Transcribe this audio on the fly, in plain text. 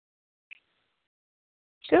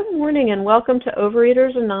Good morning and welcome to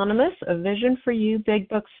Overeaters Anonymous, a Vision for You Big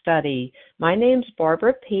Book study. My name's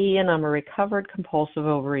Barbara P. and I'm a recovered compulsive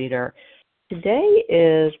overeater. Today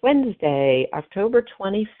is Wednesday, October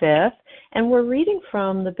 25th, and we're reading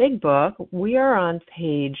from the Big Book. We are on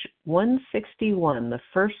page 161, the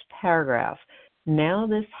first paragraph. Now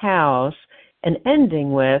this house, and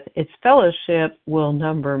ending with, its fellowship will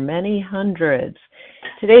number many hundreds.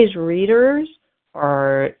 Today's readers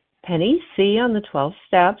are Penny C. on the 12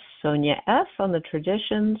 steps, Sonia S. on the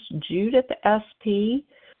traditions, Judith S.P.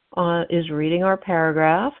 is reading our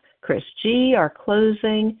paragraph, Chris G. our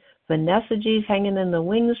closing, Vanessa G.'s hanging in the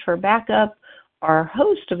wings for backup. Our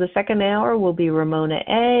host of the second hour will be Ramona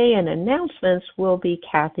A., and announcements will be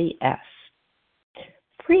Kathy S.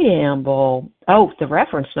 Preamble. The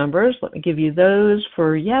reference numbers. Let me give you those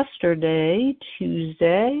for yesterday,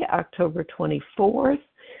 Tuesday, October 24th.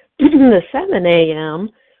 The 7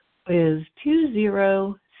 a.m. is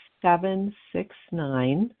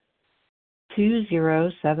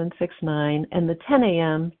 20769, and the 10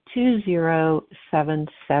 a.m.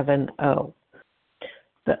 20770.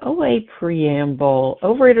 The OA Preamble.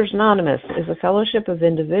 Overeaters Anonymous is a fellowship of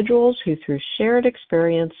individuals who through shared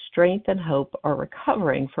experience, strength, and hope are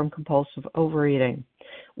recovering from compulsive overeating.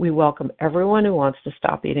 We welcome everyone who wants to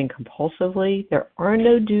stop eating compulsively. There are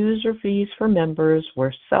no dues or fees for members.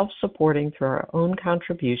 We're self-supporting through our own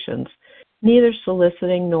contributions, neither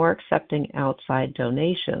soliciting nor accepting outside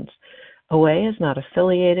donations. OA is not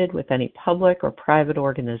affiliated with any public or private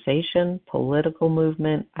organization, political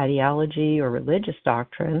movement, ideology, or religious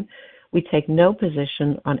doctrine. We take no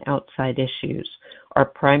position on outside issues. Our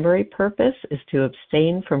primary purpose is to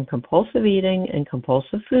abstain from compulsive eating and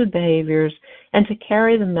compulsive food behaviors and to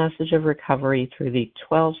carry the message of recovery through the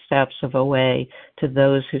 12 steps of OA to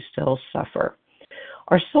those who still suffer.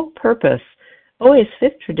 Our sole purpose, OA's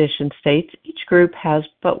fifth tradition states, each group has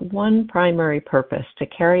but one primary purpose, to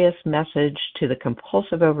carry its message to the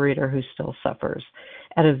compulsive overeater who still suffers.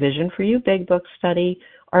 At a Vision for You Big Book study,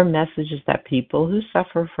 our message is that people who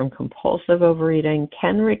suffer from compulsive overeating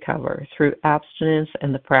can recover through abstinence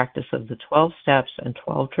and the practice of the 12 steps and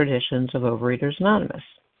 12 traditions of Overeaters Anonymous.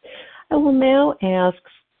 I will now ask,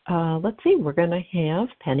 we're going to have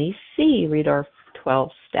Penny C. read our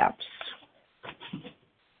 12 steps.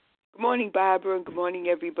 Good morning, Barbara, and good morning,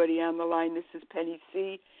 everybody on the line. This is Penny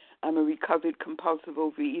C. I'm a recovered compulsive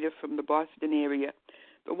overeater from the Boston area.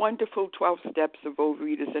 The wonderful 12 steps of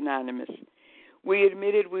Overeaters Anonymous. We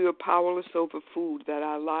admitted we were powerless over food, that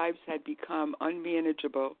our lives had become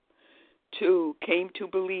unmanageable. 2, came to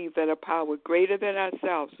believe that a power greater than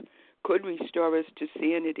ourselves could restore us to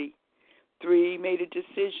sanity. 3, made a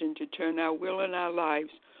decision to turn our will and our lives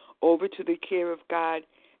over to the care of God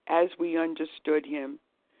as we understood Him.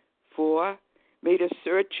 4, made a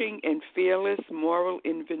searching and fearless moral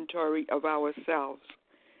inventory of ourselves.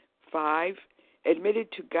 5,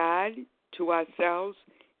 admitted to God, to ourselves,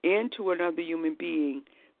 and to another human being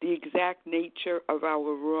the exact nature of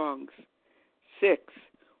our wrongs. 6,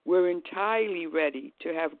 we're entirely ready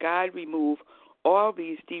to have God remove all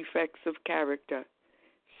these defects of character.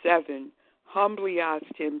 7, humbly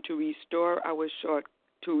asked Him to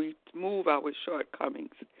remove our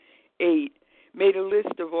shortcomings. 8, made a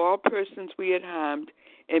list of all persons we had harmed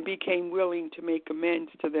and became willing to make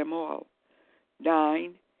amends to them all.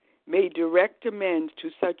 9, made direct amends to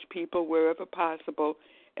such people wherever possible,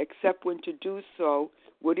 except when to do so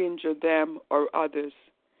would injure them or others.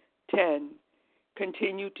 10,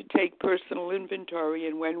 continued to take personal inventory,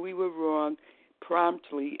 and when we were wrong,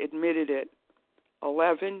 promptly admitted it.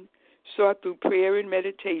 11, sought through prayer and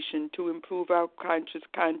meditation to improve our conscious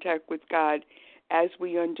contact with God as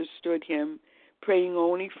we understood Him, praying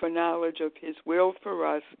only for knowledge of His will for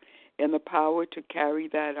us and the power to carry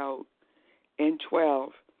that out. And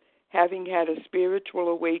 12, having had a spiritual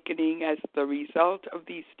awakening as the result of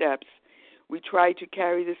these steps, we try to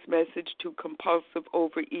carry this message to compulsive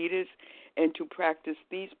overeaters and to practice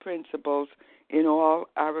these principles in all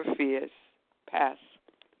our affairs. Pass.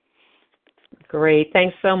 Great.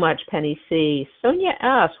 Thanks so much, Penny C. Sonia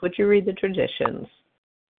S., would you read the traditions?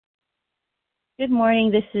 Good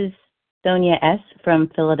morning. This is Sonia S. from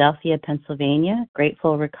Philadelphia, Pennsylvania,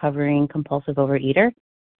 grateful recovering compulsive overeater.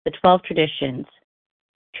 The 12 traditions.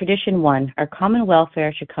 Tradition 1, our common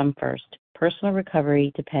welfare should come first. Personal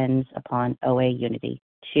recovery depends upon OA unity.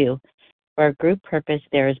 2, for our group purpose,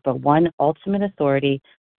 there is but one ultimate authority,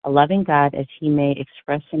 a loving God as He may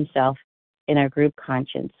express Himself in our group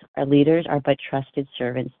conscience. Our leaders are but trusted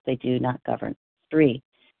servants. They do not govern. 3,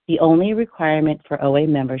 the only requirement for OA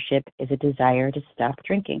membership is a desire to stop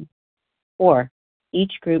drinking. 4,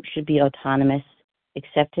 each group should be autonomous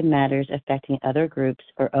except in matters affecting other groups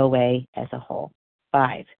or OA as a whole.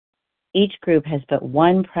 5. Each group has but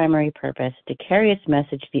one primary purpose: to carry its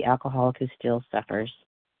message to the alcoholic who still suffers.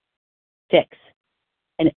 6.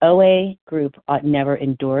 An OA group ought never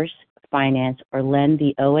endorse, finance, or lend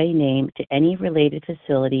the OA name to any related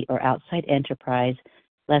facility or outside enterprise,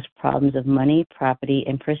 lest problems of money, property,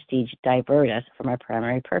 and prestige divert us from our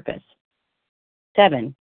primary purpose.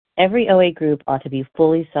 7. Every OA group ought to be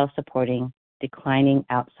fully self-supporting, declining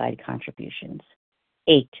outside contributions.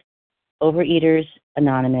 8. Overeaters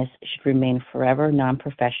Anonymous should remain forever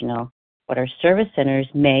non-professional, but our service centers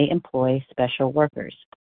may employ special workers.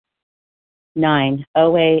 9.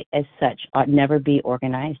 OA as such ought never be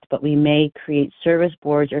organized, but we may create service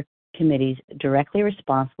boards or committees directly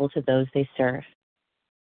responsible to those they serve.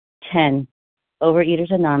 10.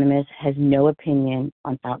 Overeaters Anonymous has no opinion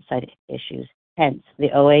on outside issues. Hence,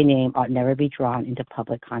 the OA name ought never be drawn into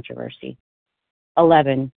public controversy.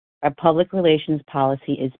 11. Our public relations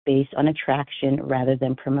policy is based on attraction rather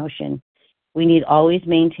than promotion. We need always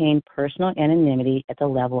maintain personal anonymity at the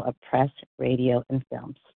level of press, radio, and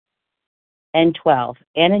films. And 12.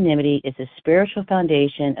 Anonymity is the spiritual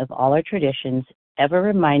foundation of all our traditions, ever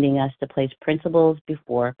reminding us to place principles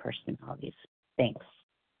before personalities. Thanks.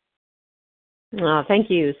 Thank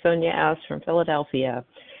you, Sonia S. from Philadelphia.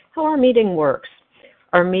 How our meeting works.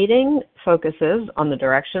 Our meeting focuses on the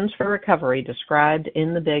directions for recovery described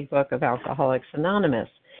in the Big Book of Alcoholics Anonymous.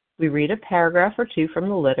 We read a paragraph or two from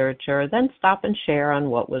the literature, then stop and share on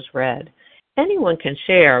what was read. Anyone can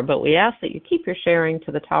share, but we ask that you keep your sharing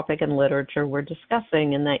to the topic and literature we're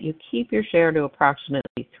discussing, and that you keep your share to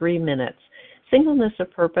approximately 3 minutes. Singleness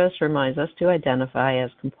of purpose reminds us to identify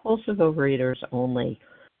as compulsive overeaters only.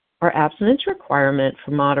 Our abstinence requirement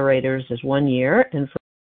for moderators is 1 year and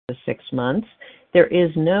for 6 months. There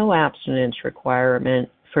is no abstinence requirement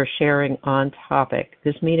for sharing on topic.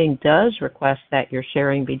 This meeting does request that your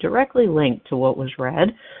sharing be directly linked to what was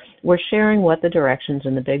read. We're sharing what the directions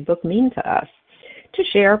in the Big Book mean to us. To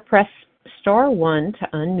share, press star 1 to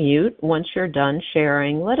unmute. Once you're done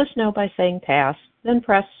sharing, let us know by saying pass, then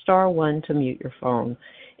press star 1 to mute your phone.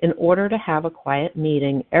 In order to have a quiet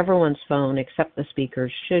meeting, everyone's phone except the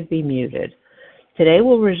speaker's should be muted. Today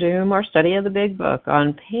we'll resume our study of the Big Book.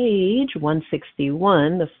 On page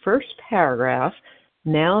 161, the first paragraph,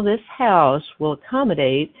 now this house will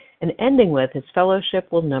accommodate, and ending with, its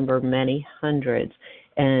fellowship will number many hundreds.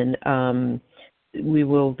 And we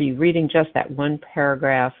will be reading just that one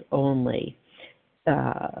paragraph only.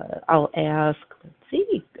 I'll ask,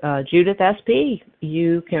 Judith S.P.,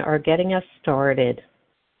 you are getting us started.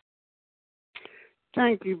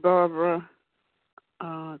 Thank you, Barbara.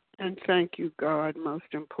 And thank you, God, most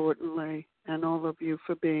importantly, and all of you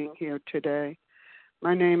for being here today.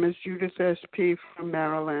 My name is Judith S.P. from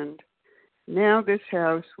Maryland. Now this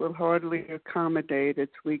house will hardly accommodate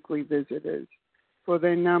its weekly visitors, for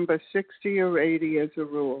they number 60 or 80 as a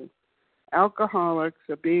rule. Alcoholics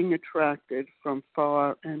are being attracted from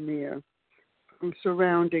far and near, from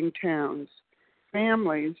surrounding towns.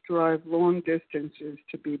 Families drive long distances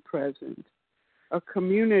to be present. A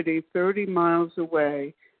community 30 miles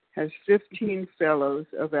away has 15 fellows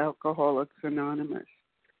of Alcoholics Anonymous.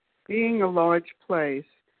 Being a large place,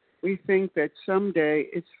 we think that someday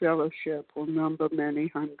its fellowship will number many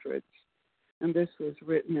hundreds. And this was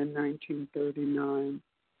written in 1939.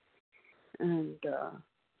 And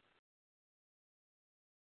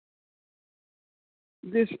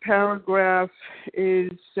this paragraph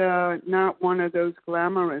is not one of those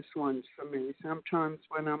glamorous ones for me. Sometimes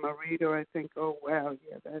when I'm a reader, I think, oh, wow,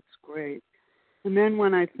 yeah, that's great. And then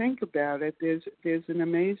when I think about it, there's an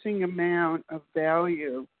amazing amount of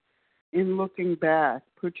value in looking back,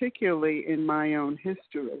 particularly in my own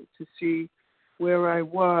history, to see where I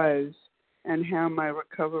was and how my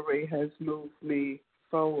recovery has moved me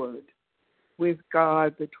forward with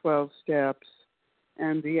God, the 12 steps,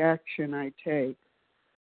 and the action I take.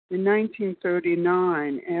 In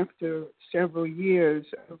 1939, after several years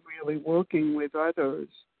of really working with others,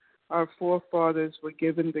 our forefathers were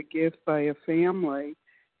given the gift by a family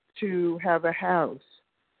to have a house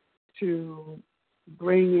to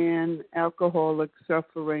bring in alcoholics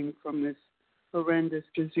suffering from this horrendous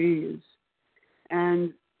disease.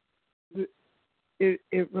 And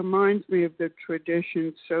it reminds me of the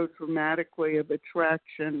tradition so dramatically of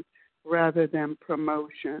attraction rather than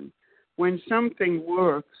promotion. When something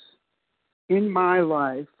works in my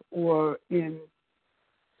life or in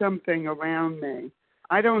something around me,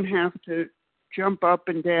 I don't have to jump up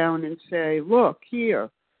and down and say, look,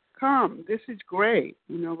 here, come, this is great,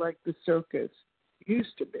 like the circus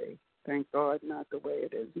used to be. Thank God, not the way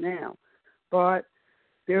it is now. But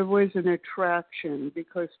there was an attraction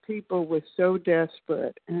because people were so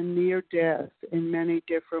desperate and near death in many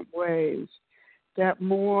different ways that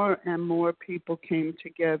more and more people came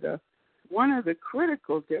together. One of the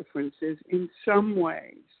critical differences in some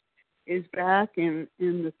ways is back in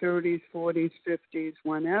the 30s, 40s, 50s,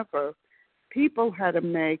 whenever, people had to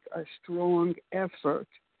make a strong effort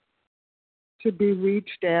to be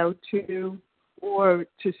reached out to or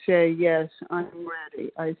to say, yes, I'm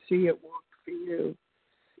ready. I see it worked for you.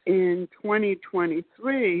 In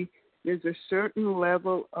 2023, there's a certain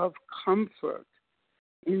level of comfort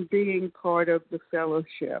in being part of the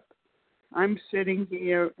fellowship. I'm sitting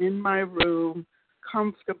here in my room,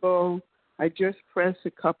 comfortable. I just press a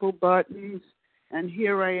couple buttons, and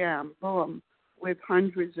here I am, boom, with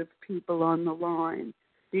hundreds of people on the line,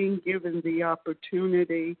 being given the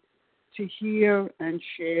opportunity to hear and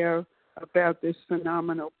share about this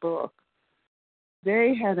phenomenal book.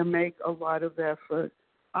 They had to make a lot of effort.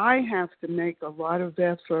 I have to make a lot of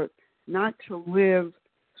effort not to live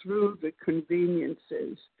through the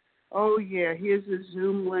conveniences. Oh, yeah, here's a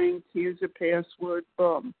Zoom link, here's a password,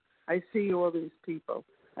 boom. I see all these people.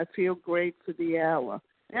 I feel great for the hour.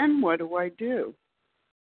 And what do?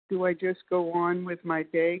 Do I just go on with my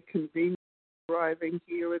day, conveniently driving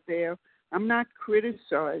here or there? I'm not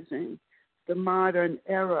criticizing the modern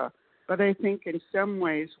era, but I think in some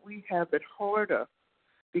ways we have it harder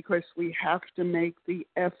because we have to make the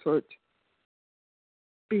effort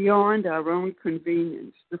beyond our own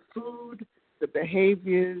convenience. The food, the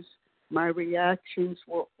behaviors, my reactions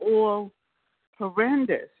were all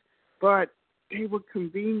horrendous, but they were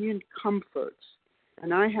convenient comforts.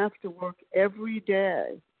 And I have to work every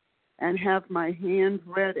day and have my hand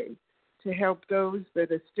ready to help those that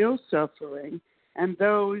are still suffering and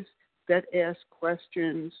those that ask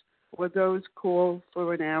questions or those call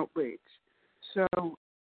for an outreach. So,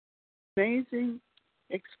 amazing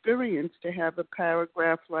experience to have a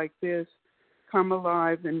paragraph like this come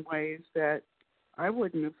alive in ways that I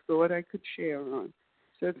wouldn't have thought I could share on.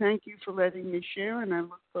 So thank you for letting me share, and I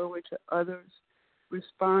look forward to others'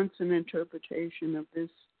 response and interpretation of this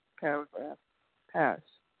paragraph. Pass.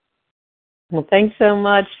 Well, thanks so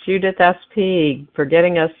much, Judith S. Peig, for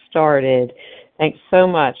getting us started. Thanks so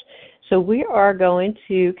much. So we are going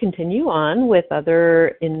to continue on with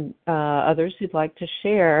others who'd like to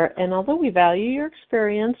share. And although we value your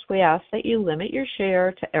experience, we ask that you limit your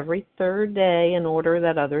share to every third day in order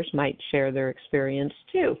that others might share their experience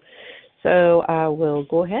too. So we'll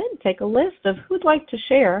go ahead and take a list of who'd like to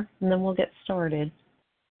share, and then we'll get started.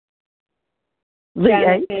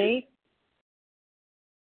 Janet B.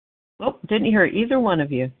 Oh, didn't hear either one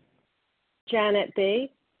of you. Janet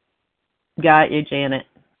B. Got you, Janet.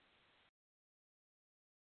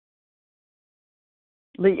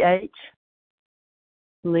 Lee H.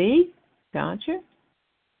 Lee, gotcha.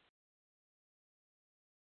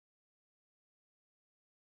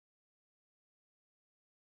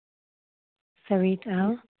 Sarit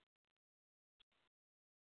L.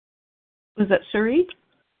 Was that Sarit?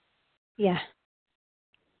 Yeah.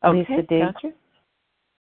 Okay, Lisa D. Gotcha.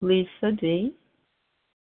 Lisa D.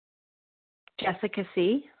 Jessica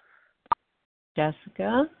C.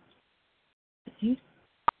 Jessica.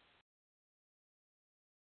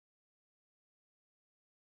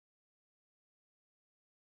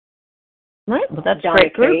 Right, well, that's Donna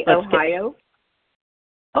great group. K, Ohio.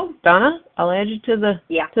 Oh, Donna, I'll add you to the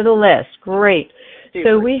Yeah. list. Great. Super.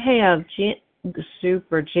 So we have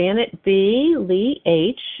Janet B, Lee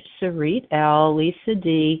H, Sarit L, Lisa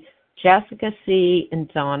D, Jessica C,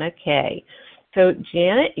 and Donna K. So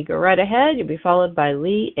Janet, you go right ahead. You'll be followed by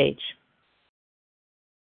Lee H.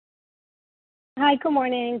 Hi, good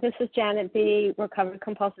morning. This is Janet B., recovered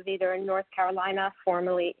compulsive eater in North Carolina,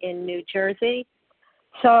 formerly in New Jersey.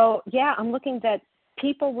 So, yeah, I'm looking that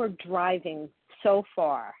people were driving so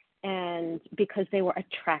far and because they were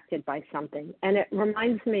attracted by something. And it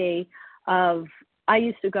reminds me of, I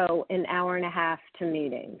used to go an hour and a half to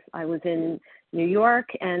meetings. I was in New York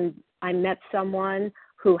and I met someone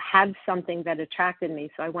who had something that attracted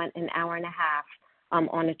me. So I went an hour and a half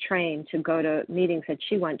on a train to go to meetings that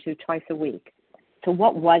she went to twice a week. So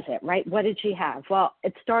what was it, right? What did she have? Well,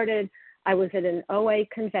 it started, I was at an OA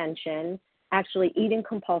convention, actually eating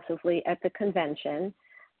compulsively at the convention.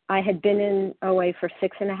 I had been in OA for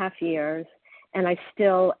 6.5 years, and I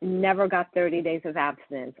still never got 30 days of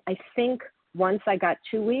abstinence. I think once I got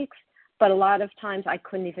 2 weeks, but a lot of times I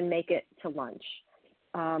couldn't even make it to lunch.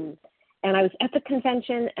 And I was at the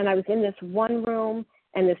convention, and I was in this one room,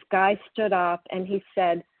 and this guy stood up, and he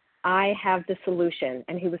said, I have the solution.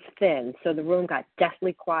 And he was thin, so the room got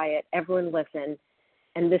deathly quiet. Everyone listened,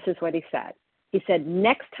 and this is what he said. He said,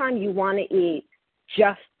 next time you want to eat,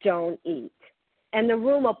 just don't eat. And the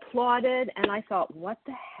room applauded, and I thought, what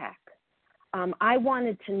the heck? I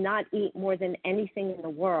wanted to not eat more than anything in the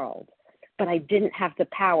world, but I didn't have the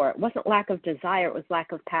power. It wasn't lack of desire, it was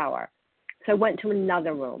lack of power. So I went to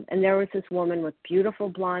another room, and there was this woman with beautiful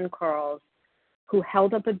blonde curls who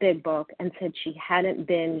held up a big book and said she hadn't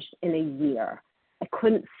binged in a year. I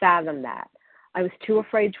couldn't fathom that. I was too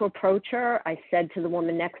afraid to approach her. I said to the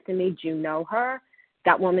woman next to me, do you know her?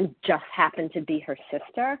 That woman just happened to be her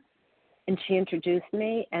sister, and she introduced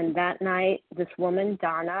me. And that night, this woman,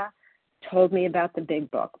 Donna, told me about the big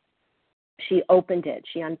book. She opened it.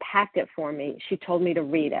 She unpacked it for me. She told me to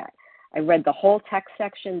read it. I read the whole text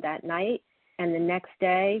section that night, and the next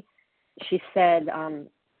day she said,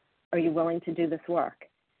 are you willing to do this work?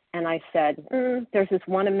 And I said, there's this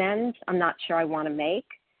one amends I'm not sure I want to make.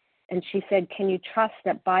 And she said, can you trust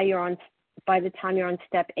that by the time you're on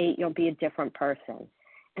step 8, you'll be a different person?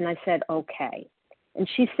 And I said, okay. And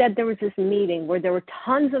she said there was this meeting where there were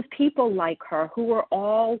tons of people like her who were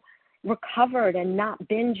all recovered and not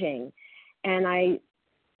binging. And I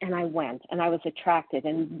went, and I was attracted.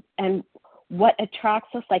 And what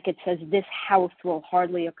attracts us, like it says, this house will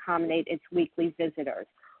hardly accommodate its weekly visitors.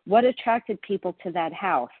 What attracted people to that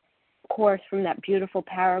house? Of course, from that beautiful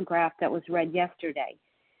paragraph that was read yesterday,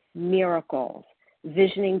 miracles,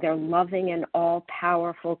 visioning their loving and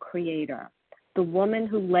all-powerful creator. The woman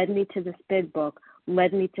who led me to this big book,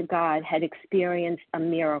 led me to God, had experienced a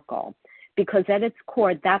miracle. Because at its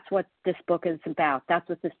core, that's what this book is about. That's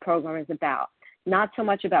what this program is about. Not so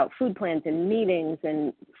much about food plans and meetings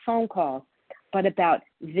and phone calls, but about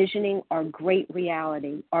visioning our great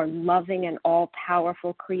reality, our loving and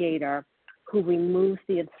all-powerful creator who removes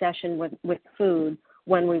the obsession with food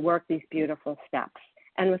when we work these beautiful steps.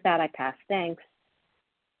 And with that, I pass. Thanks.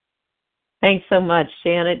 Thanks so much,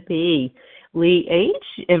 Janet B. Lee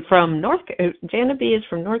H. Janet B. is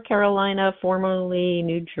from North Carolina, formerly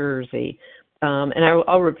New Jersey. And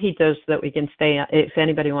I'll repeat those so that we can stay, if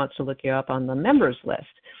anybody wants to look you up on the members list.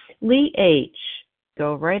 Lee H.,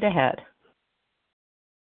 go right ahead.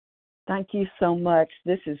 Thank you so much.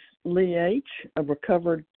 This is Lee H., a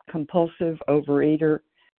recovered compulsive overeater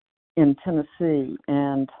in Tennessee.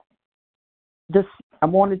 And I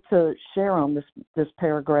wanted to share on this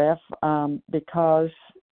paragraph because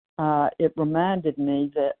it reminded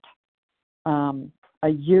me that a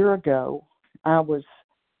year ago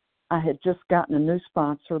I had just gotten a new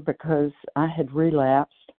sponsor because I had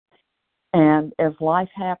relapsed. And as life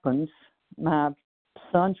happens, my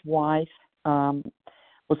son's wife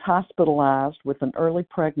was hospitalized with an early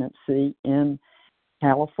pregnancy in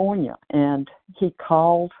California. And he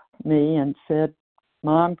called me and said,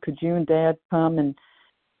 Mom, could you and Dad come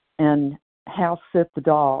and house sit the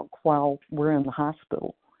dog while we're in the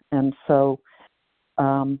hospital? And so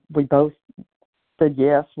we both said,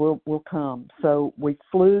 yes, we'll come. So we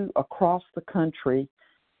flew across the country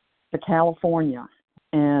to California,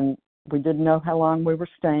 and we didn't know how long we were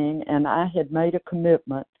staying, and I had made a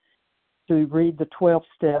commitment to read the 12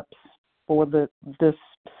 steps for this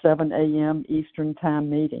 7 a.m. Eastern time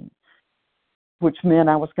meeting, which meant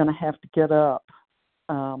I was going to have to get up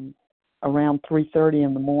around 3:30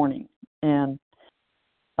 in the morning. And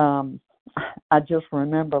I just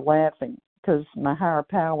remember laughing because my higher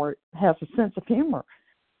power has a sense of humor.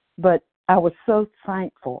 But I was so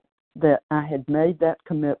thankful that I had made that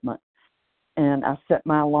commitment. And I set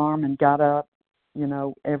my alarm and got up,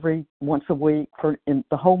 every once a week in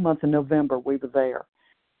the whole month of November we were there.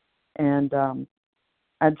 And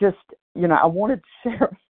I just, I wanted to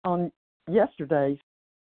share on yesterday's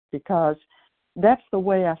because that's the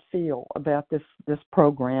way I feel about this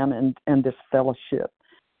program and this fellowship,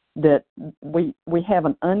 that we have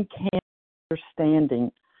an uncanny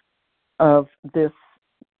understanding of this,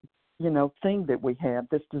 thing that we have,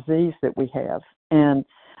 this disease that we have. And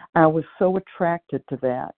I was so attracted to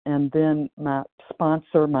that. And then my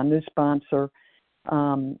new sponsor,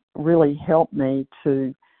 really helped me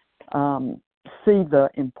to see the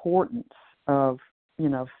importance of,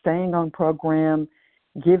 staying on program,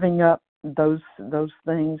 giving up those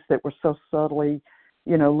things that were so subtly,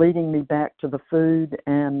 leading me back to the food.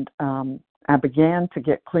 And I began to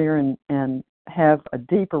get clear and have a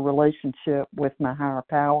deeper relationship with my higher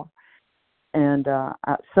power. And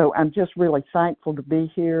so I'm just really thankful to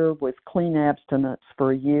be here with clean abstinence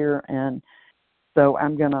for a year. And so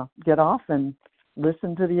I'm going to get off and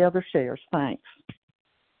listen to the other shares. Thanks.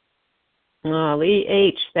 Lee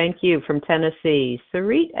H., thank you, from Tennessee.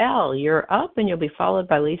 Sarit L., you're up, and you'll be followed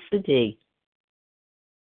by Lisa D.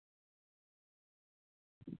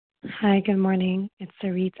 Hi, good morning. It's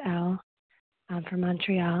Sarit L. I'm from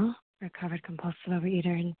Montreal, recovered compulsive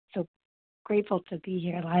overeater, and so grateful to be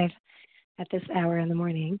here live at this hour in the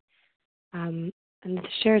morning. And the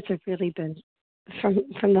shares have really been, from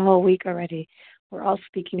the whole week already, we're all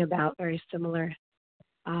speaking about very similar,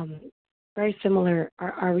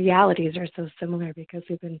 our realities are so similar because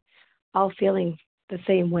we've been all feeling the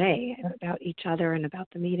same way about each other and about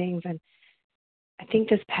the meetings. And I think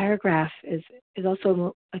this paragraph is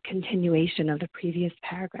also a continuation of the previous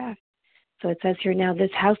paragraph. So it says here, now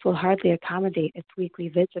this house will hardly accommodate its weekly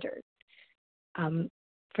visitors.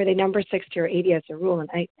 For the number 60 or 80 as a rule, and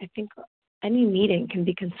I think any meeting can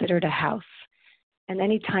be considered a house. And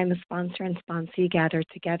any time a sponsor and sponsee gather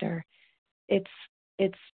together, it's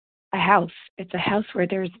a house. It's a house where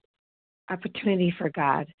there's opportunity for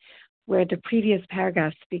God, where the previous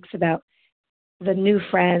paragraph speaks about the new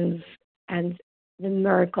friends and the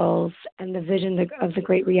miracles and the vision of the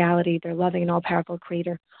great reality, their loving and all-powerful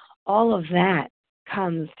creator. All of that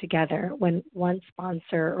comes together when one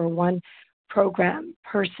sponsor or one program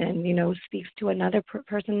person, speaks to another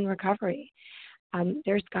person in recovery.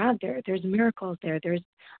 There's God there. There's miracles there. There's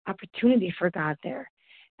opportunity for God there.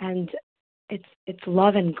 And it's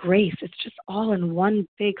love and grace. It's just all in one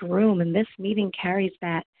big room. And this meeting carries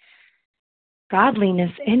that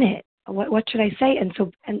godliness in it. What should I say? And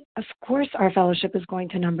of course our fellowship is going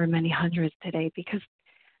to number many hundreds today because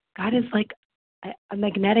God is like a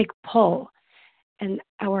magnetic pull. And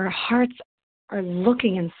our hearts are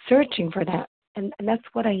looking and searching for that. And that's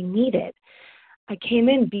what I needed. I came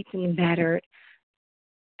in beaten and battered.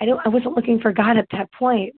 I wasn't looking for God at that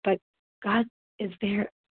point, but God is there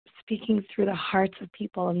speaking through the hearts of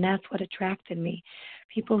people, and that's what attracted me.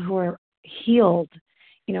 People who are healed,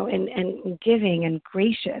 and giving and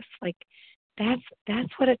gracious. Like that's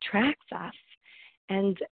what attracts us.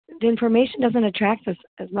 And the information doesn't attract us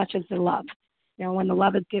as much as the love. When the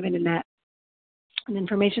love is given and the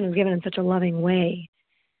information is given in such a loving way,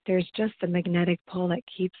 there's just a magnetic pull that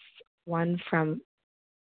keeps one from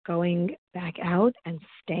going back out and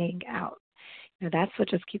staying out. That's what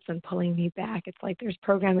just keeps on pulling me back. It's like there's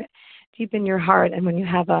program deep in your heart, and when you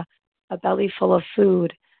have a belly full of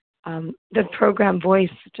food, the program voice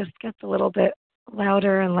just gets a little bit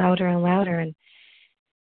louder and louder and louder, and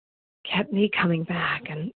kept me coming back.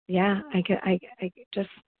 And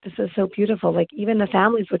this is so beautiful. Like even the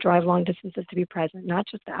families would drive long distances to be present, not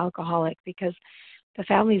just the alcoholic, because the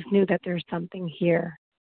families knew that there's something here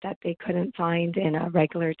that they couldn't find in a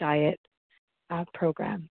regular diet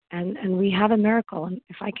program. And we have a miracle. And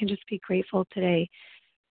if I can just be grateful today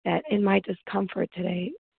that in my discomfort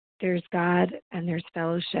today, there's God and there's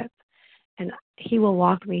fellowship. And He will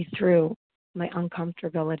walk me through my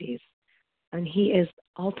uncomfortabilities. And He is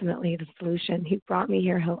ultimately the solution. He brought me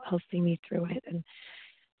here. He'll see me through it. And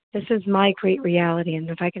this is my great reality. And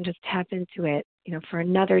if I can just tap into it, for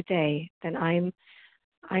another day, then I'm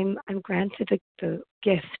granted the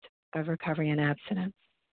gift of recovery and abstinence.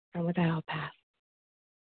 And with that, I'll pass.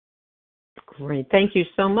 Great. Thank you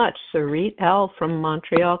so much, Sarit L. from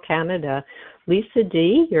Montreal, Canada. Lisa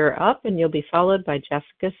D., you're up, and you'll be followed by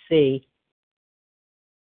Jessica C.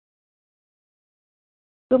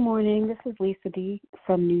 Good morning. This is Lisa D.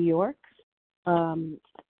 from New York.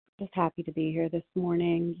 Just happy to be here this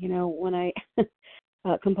morning. When I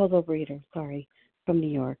compulsive overeater, from New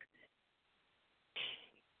York.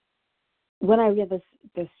 When I read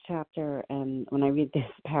this chapter and when I read this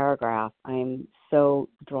paragraph, I'm so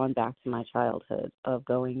drawn back to my childhood of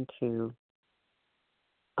going to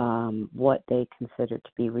what they considered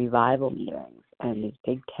to be revival meetings and these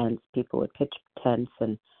big tents. People would pitch tents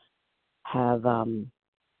and have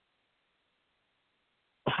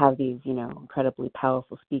these, incredibly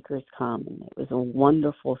powerful speakers come, and it was a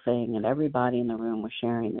wonderful thing, and everybody in the room was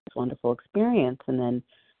sharing this wonderful experience. And then,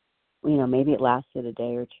 maybe it lasted a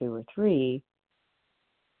day or two or three,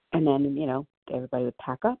 and then, everybody would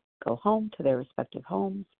pack up, go home to their respective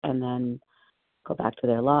homes, and then go back to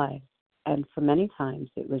their lives. And for many times,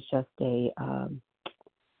 it was just a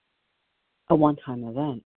one-time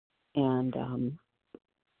event. And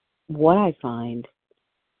what I find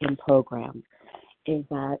in programs is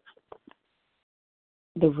that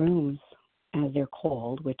the rooms, as they're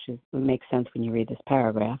called, which makes sense when you read this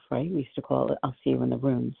paragraph, right? We used to call it, I'll see you in the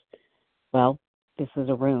rooms. Well, this is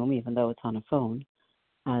a room, even though it's on a phone,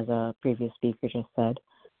 as a previous speaker just said.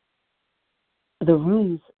 The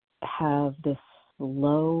rooms have this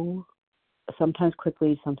slow, sometimes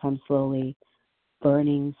quickly, sometimes slowly,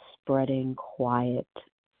 burning, spreading, quiet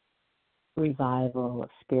revival of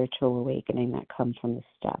spiritual awakening that comes from the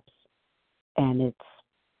steps. And it's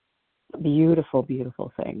a beautiful,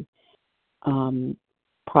 beautiful thing.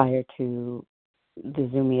 Prior to the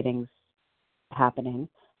Zoom meetings happening,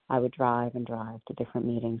 I would drive and drive to different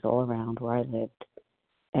meetings all around where I lived,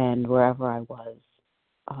 and wherever I was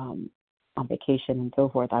on vacation and so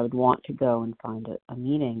forth, I would want to go and find a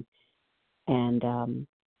meeting and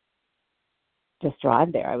just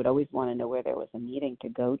drive there. I would always want to know where there was a meeting to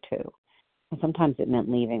go to, and sometimes it meant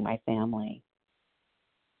leaving my family.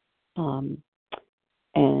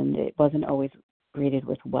 And it wasn't always greeted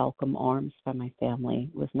with welcome arms by my family.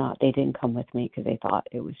 It was not. They didn't come with me because they thought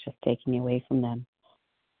it was just taking away from them.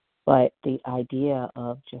 But the idea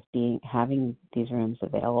of just having these rooms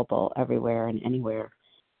available everywhere and anywhere,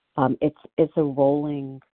 it's a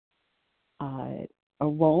rolling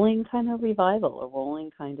kind of revival, a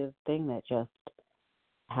rolling kind of thing that just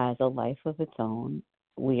has a life of its own.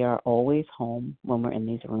 We are always home when we're in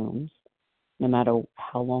these rooms, no matter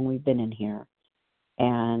how long we've been in here,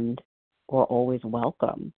 and we're always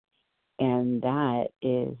welcome. And that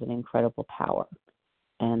is an incredible power.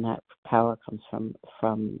 And that power comes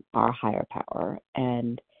from our higher power.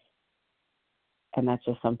 And that's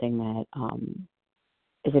just something that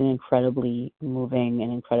is an incredibly moving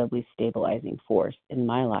and incredibly stabilizing force in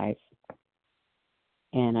my life.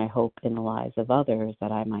 And I hope in the lives of others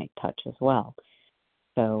that I might touch as well.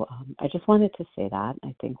 So I just wanted to say that.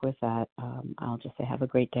 I think with that, I'll just say have a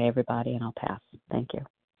great day, everybody, and I'll pass. Thank you.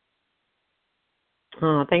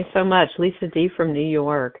 Oh, thanks so much. Lisa D. from New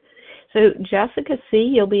York. So Jessica C.,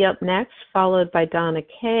 you'll be up next, followed by Donna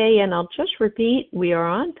K. And I'll just repeat, we are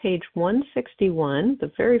on page 161,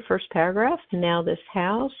 the very first paragraph, now this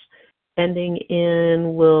house, ending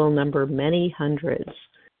in will number many hundreds.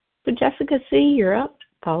 So Jessica C., you're up,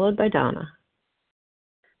 followed by Donna.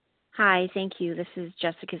 Hi, thank you. This is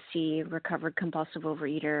Jessica C., recovered compulsive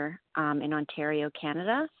overeater in Ontario,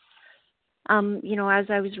 Canada. As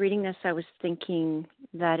I was reading this, I was thinking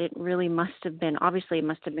that it really must have been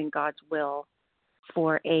God's will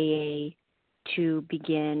for AA to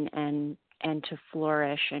begin and to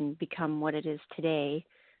flourish and become what it is today.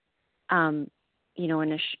 In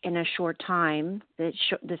a short time,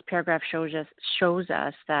 this paragraph shows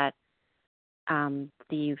us that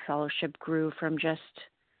the fellowship grew from just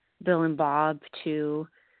Bill and Bob to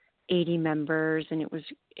 80 members, and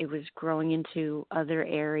it was growing into other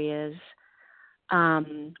areas.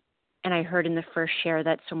 And I heard in the first share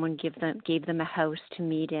that someone gave them a house to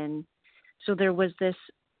meet in. So there was this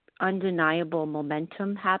undeniable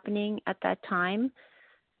momentum happening at that time.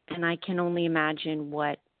 And I can only imagine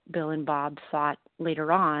what Bill and Bob thought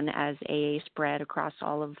later on as AA spread across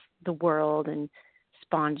all of the world and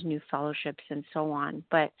spawned new fellowships and so on.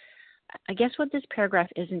 But I guess what this paragraph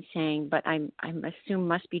isn't saying, but I assume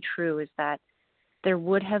must be true, is that there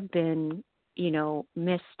would have been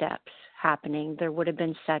missteps happening. There would have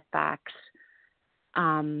been setbacks.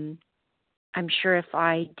 I'm sure if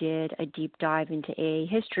I did a deep dive into AA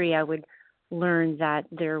history, I would learn that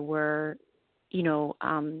there were,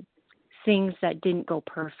 things that didn't go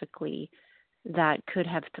perfectly that could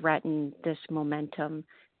have threatened this momentum.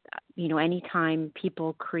 Anytime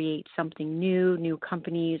people create something new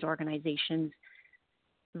companies, organizations,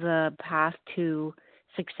 the path to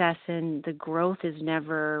success and the growth is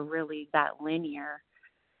never really that linear.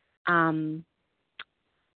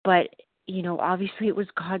 But obviously it was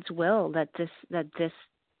God's will that this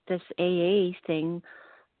AA thing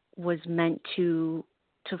was meant to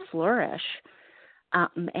flourish.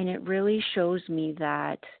 And it really shows me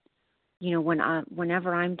that,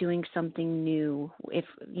 whenever I'm doing something new,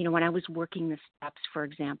 when I was working the steps, for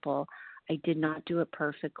example, I did not do it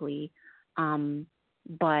perfectly.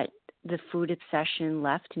 But the food obsession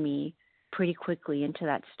left me pretty quickly into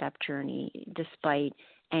that step journey, despite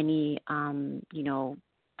any,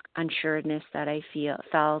 unsureness that I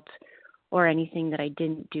felt or anything that I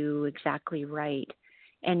didn't do exactly right.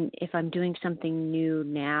 And if I'm doing something new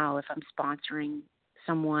now, if I'm sponsoring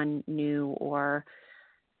someone new or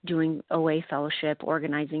doing OA fellowship,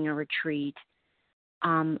 organizing a retreat,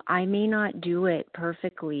 I may not do it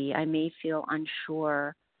perfectly. I may feel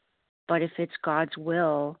unsure, but if it's God's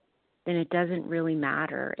will, then it doesn't really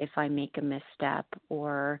matter if I make a misstep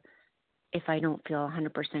or if I don't feel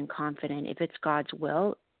 100% confident. If it's God's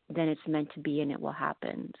will, then it's meant to be and it will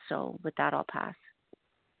happen. So with that, I'll pass.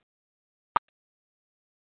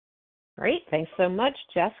 Great. Thanks so much,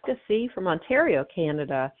 Jessica C. from Ontario,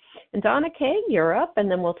 Canada. And Donna K., you're up,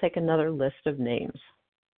 and then we'll take another list of names.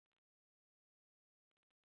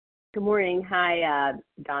 Good morning. Hi,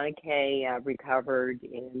 Donna K., recovered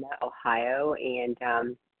in Ohio, and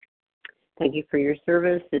thank you for your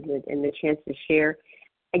service and the chance to share.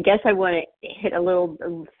 I guess I want to hit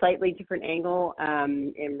a slightly different angle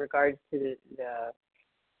in regards to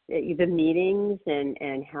the meetings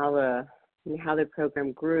and how the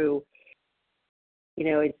program grew.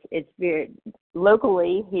 it's very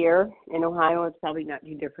locally here in Ohio. It's probably not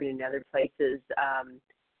too different in other places.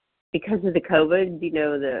 Because of the COVID,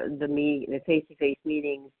 the face-to-face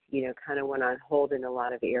meetings, kind of went on hold in a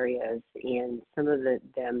lot of areas, and some of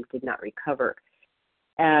them did not recover.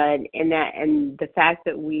 And the fact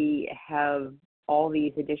that we have all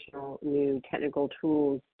these additional new technical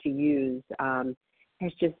tools to use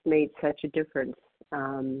has just made such a difference.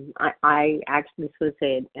 I actually was going to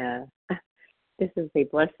say this is a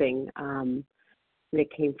blessing that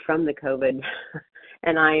came from the COVID,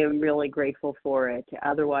 and I am really grateful for it.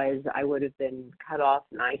 Otherwise, I would have been cut off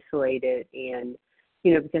and isolated, and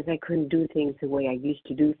because I couldn't do things the way I used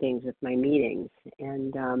to do things with my meetings,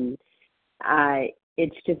 and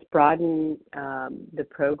it's just broadened the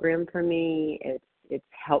program for me. It's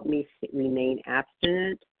helped me remain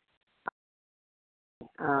abstinent.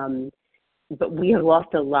 But we have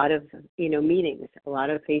lost a lot of, meetings, a lot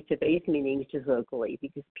of face-to-face meetings just locally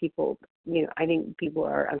because people, I think people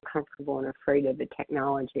are uncomfortable and afraid of the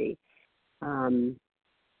technology.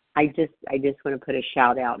 I just want to put a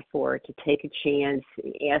shout out for it, to take a chance,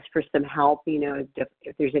 ask for some help, if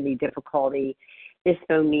there's any difficulty. This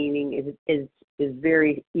phone meeting is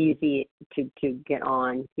very easy to get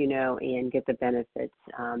on, and get the benefits.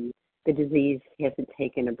 The disease hasn't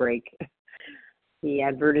taken a break. The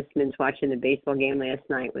advertisements watching the baseball game last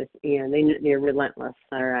night was, they're relentless.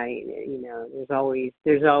 All right,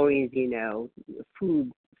 there's always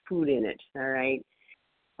food in it. All right,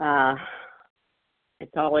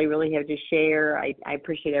 that's all I really have to share. I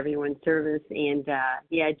appreciate everyone's service, and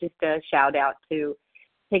just a shout out to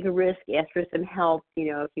take a risk, ask for some help.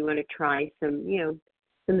 If you want to try some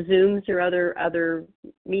Zooms or other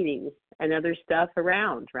meetings and other stuff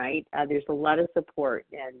around, right? There's a lot of support,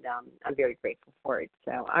 and I'm very grateful for it.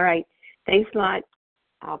 So, all right. Thanks a lot.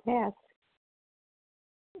 I'll pass.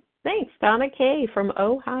 Thanks, Donna Kay from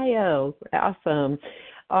Ohio. Awesome.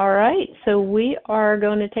 All right, so we are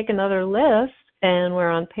going to take another list, and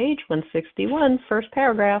we're on page 161, first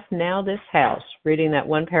paragraph, now this house, reading that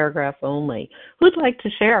one paragraph only. Who'd like to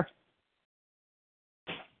share?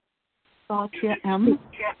 Satya M.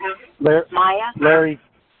 Larry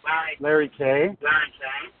K.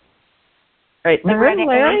 Right, I heard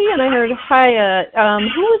Larry and I heard Haya.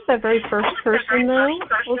 Who was that very first person though?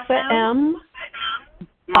 Was that M?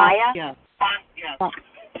 Maya? Yes.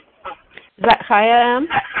 Is that Haya M?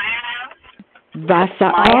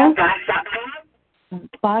 Vasa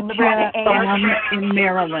Satya M in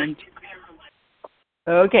Maryland.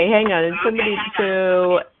 Okay, hang on. And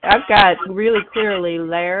I've got really clearly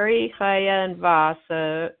Larry, Haya, and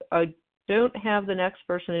Vasa. I don't have the next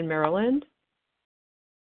person in Maryland.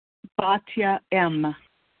 Satya M.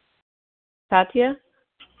 Satya?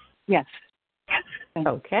 Yes.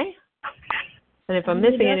 Okay. And if I'm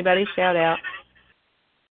missing anybody, shout out.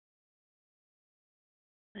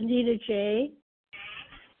 Anita J.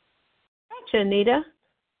 Gotcha, Anita.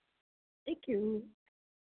 Thank you.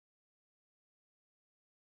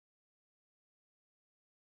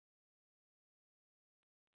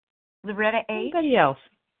 Loretta H. Anybody else?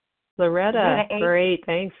 Loretta H. Great,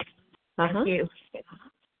 thanks. Thank you.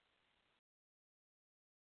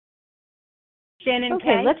 Shannon K.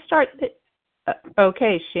 Okay, let's start.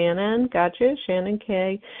 Okay, Shannon, gotcha. Shannon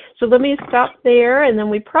K. So let me stop there, and then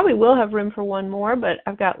we probably will have room for one more, but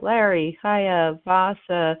I've got Larry, Haya,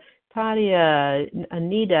 Vasa, Tadia,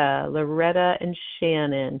 Anita, Loretta, and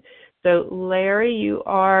Shannon. So Larry, you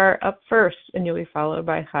are up first, and you'll be followed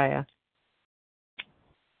by Haya.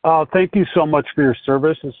 Thank you so much for your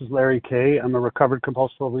service. This is Larry K. I'm a recovered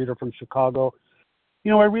compulsive overeater from Chicago.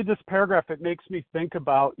 I read this paragraph. It makes me think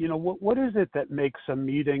about, what is it that makes a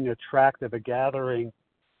meeting attractive, a gathering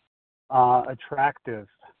attractive,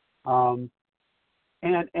 and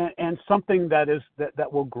something that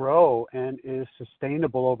will grow and is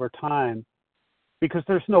sustainable over time. Because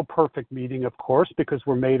there's no perfect meeting, of course, because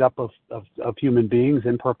we're made up of human beings,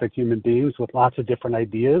 imperfect human beings with lots of different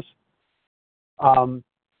ideas.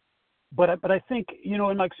 But I think, in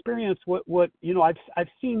my experience, I've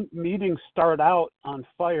seen meetings start out on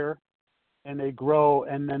fire, and they grow,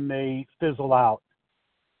 and then they fizzle out.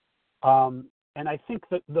 And I think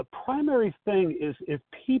that the primary thing is if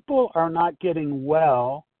people are not getting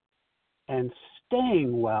well and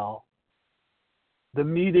staying well, the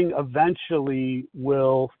meeting eventually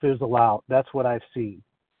will fizzle out. That's what I've seen.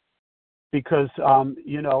 Because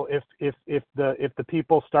if the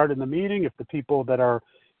people start in the meeting, if the people that are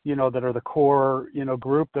that are the core,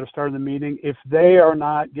 group that are starting the meeting, if they are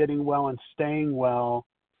not getting well and staying well,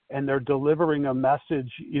 and they're delivering a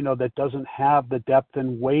message, that doesn't have the depth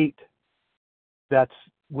and weight that's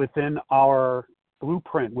within our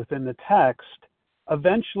blueprint, within the text,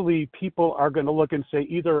 eventually people are going to look and say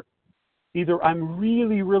either I'm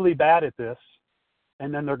really, really bad at this,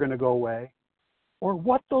 and then they're going to go away, or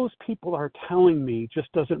what those people are telling me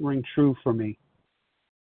just doesn't ring true for me.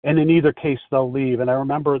 And in either case, they'll leave. And I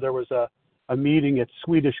remember there was a meeting at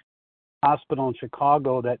Swedish Hospital in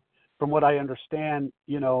Chicago that, from what I understand,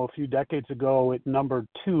 a few decades ago, it numbered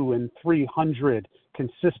 200 and 300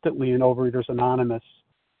 consistently in Overeaters Anonymous.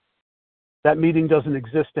 That meeting doesn't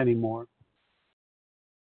exist anymore.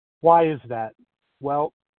 Why is that?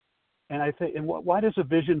 Well, and I think, and why does a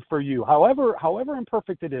vision for you, however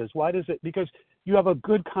imperfect it is, why does it? Because you have a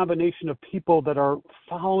good combination of people that are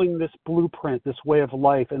following this blueprint, this way of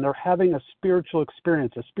life, and they're having a spiritual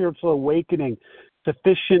experience, a spiritual awakening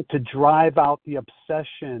sufficient to drive out the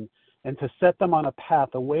obsession and to set them on a path,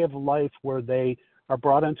 a way of life where they are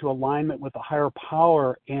brought into alignment with a higher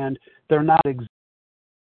power, and they're not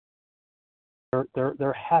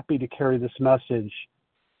they're happy to carry this message.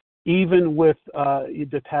 Even with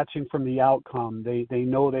detaching from the outcome, they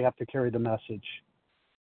know they have to carry the message.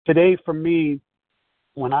 Today, for me,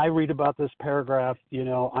 when I read about this paragraph,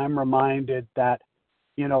 I'm reminded that,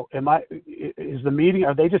 is the meeting,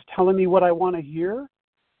 are they just telling me what I want to hear?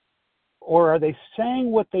 Or are they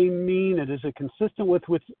saying what they mean? And is it consistent with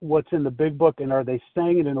what's in the big book? And are they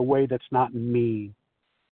saying it in a way that's not mean?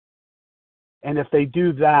 And if they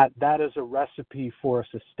do that, that is a recipe for a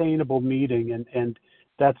sustainable meeting. And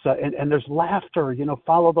that's and there's laughter,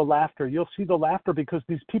 follow the laughter. You'll see the laughter because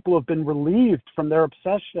these people have been relieved from their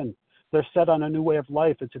obsession. They're set on a new way of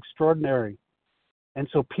life. It's extraordinary. And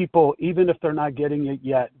so people, even if they're not getting it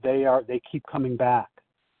yet, they keep coming back.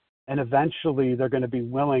 And eventually they're going to be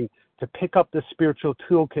willing to pick up the spiritual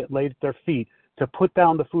toolkit laid at their feet, to put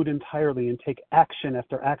down the food entirely and take action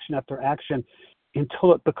after action after action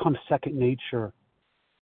until it becomes second nature.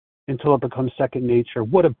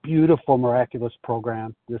 What a beautiful, miraculous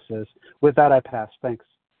program this is. With that, I pass. Thanks.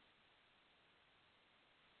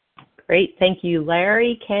 Great. Thank you,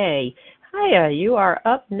 Larry K. Hiya, you are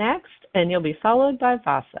up next, and you'll be followed by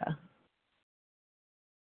Vasa.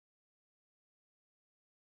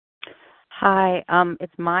 Hi,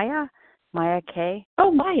 it's Maya K.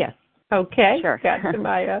 Oh, Maya. Okay. Sure. Gotcha,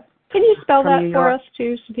 Maya. Can you spell From that New for York. us,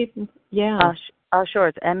 too, so people... Yeah. Sure.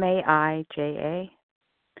 It's Maija.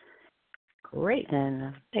 Great.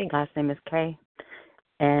 And thanks. Last name is K.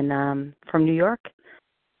 And from New York.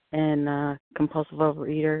 And compulsive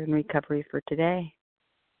overeater in recovery for today.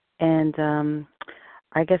 And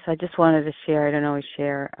I guess I just wanted to share, I don't always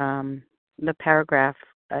share, the paragraph.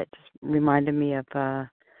 It just reminded me of, I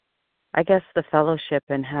guess, the fellowship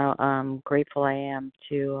and how grateful I am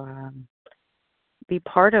to be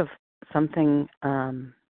part of something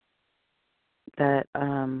that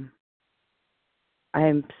I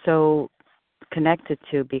am so connected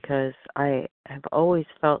to, because I have always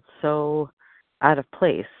felt so out of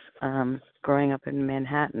place. Growing up in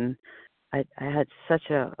Manhattan, I had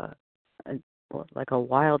such a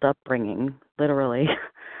wild upbringing, literally,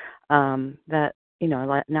 that,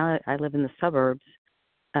 now I live in the suburbs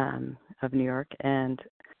of New York, and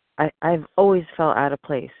I've always felt out of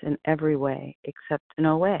place in every way except in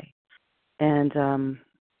OA. And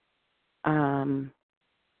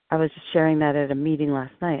I was just sharing that at a meeting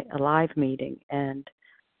last night, a live meeting, and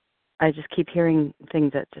I just keep hearing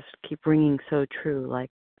things that just keep ringing so true,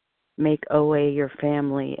 like make OA your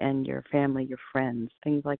family and your family your friends,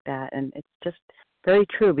 things like that. And it's just very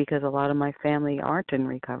true, because a lot of my family aren't in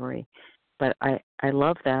recovery, but I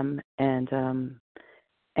love them, and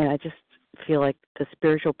I just feel like the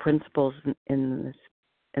spiritual principles in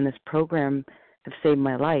this program have saved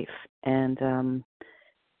my life. And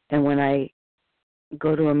when I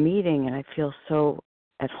go to a meeting and I feel so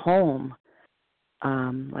at home,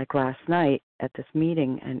 like last night at this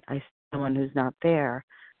meeting, and I see someone who's not there,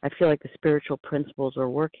 I feel like the spiritual principles are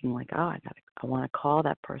working. Like, I want to call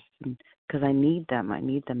that person because I need them. I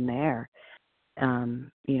need them there.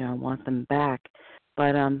 I want them back.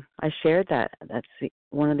 But I shared that. That's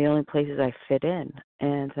one of the only places I fit in,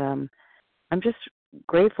 and I'm just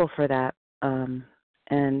grateful for that.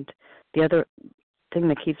 And the other thing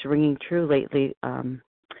that keeps ringing true lately,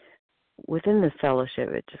 within this fellowship,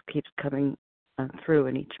 it just keeps coming through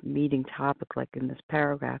in each meeting topic, like in this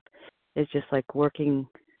paragraph, is just like working.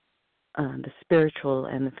 The spiritual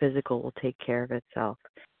and the physical will take care of itself.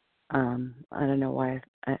 I don't know why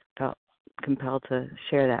I felt compelled to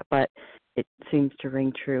share that, but it seems to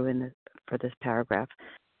ring true for this paragraph.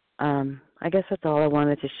 I guess that's all I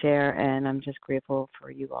wanted to share, and I'm just grateful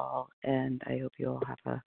for you all, and I hope you all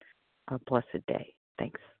have a blessed day.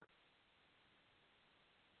 Thanks.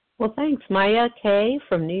 Well, thanks, Maya K.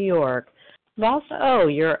 from New York. Valsa O,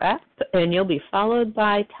 you're up, and you'll be followed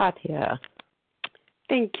by Tatia.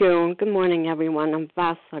 Thank you. Good morning, everyone. I'm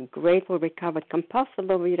Vasa, grateful, recovered, compulsive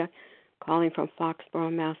overeater, calling from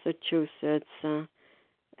Foxborough, Massachusetts.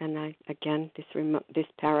 And this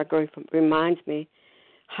paragraph reminds me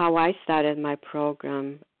how I started my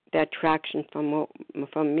program. The attraction from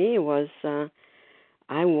me was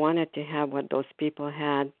I wanted to have what those people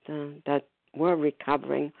had that were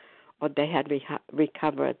recovering, or they had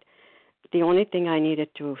recovered. The only thing I needed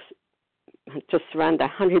to surrender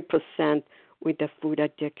 100% with the food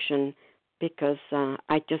addiction, because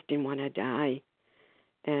I just didn't want to die.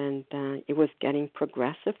 And it was getting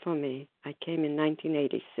progressive for me. I came in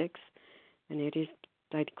 1986, and it is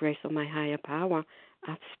by the grace of my higher power,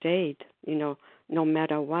 I've stayed. No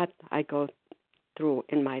matter what I go through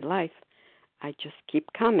in my life, I just keep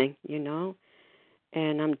coming,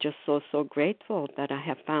 And I'm just so grateful that I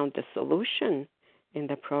have found the solution in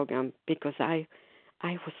the program, because I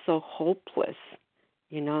was so hopeless,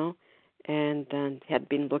 and had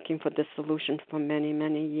been looking for the solution for many,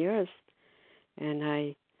 many years. And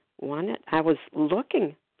I was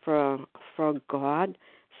looking for God,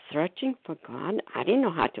 searching for God. I didn't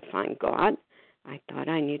know how to find God. I thought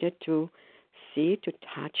I needed to see, to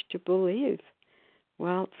touch, to believe.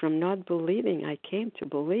 Well, from not believing, I came to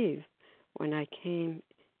believe when I came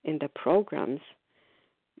in the programs,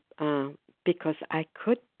 because I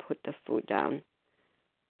could put the food down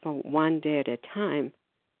for one day at a time,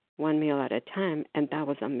 one meal at a time, and that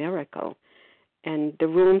was a miracle. And the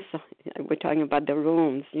rooms, we're talking about the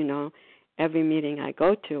rooms, every meeting I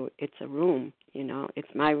go to, it's a room,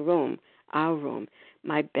 it's my room, our room.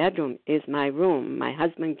 My bedroom is my room. My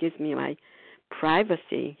husband gives me my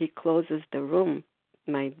privacy. He closes the room,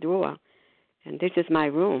 my door, and this is my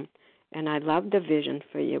room. And I love the Vision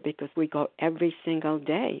for You, because we go every single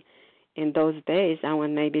day. In those days, I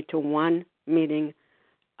went maybe to one meeting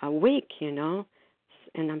a week, and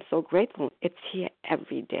I'm so grateful. It's here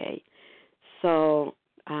every day. So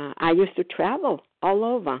I used to travel all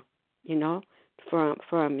over,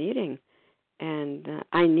 for a meeting, and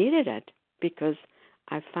I needed it, because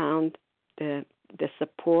I found the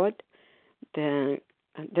support from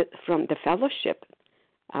the fellowship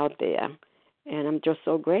out there, and I'm just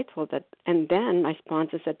so grateful that. And then my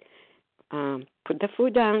sponsor said, put the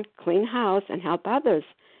food down, clean house, and help others,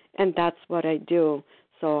 and that's what I do.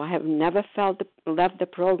 So I have never left the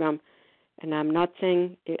program, and I'm not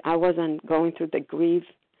saying I wasn't going through the grief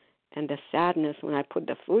and the sadness when I put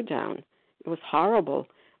the food down. It was horrible,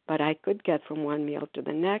 but I could get from one meal to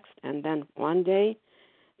the next, and then one day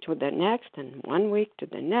to the next, and 1 week to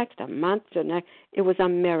the next, a month to the next. It was a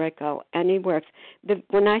miracle, and it works.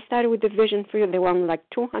 When I started with the Vision for You, there were only like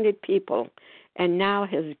 200 people, and now it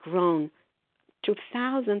has grown to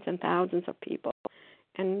thousands and thousands of people.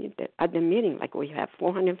 And at the meeting, like, we have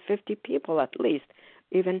 450 people at least.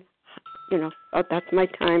 Even, that's my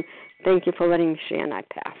time. Thank you for letting me share, and I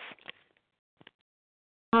pass.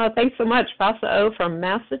 Thanks so much, Vasa O from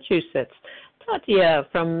Massachusetts. Tatia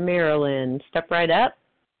from Maryland. Step right up.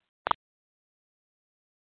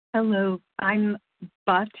 Hello, I'm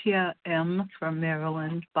Batya M. from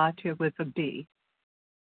Maryland, Batya with a B.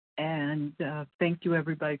 And thank you,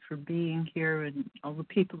 everybody, for being here, and all the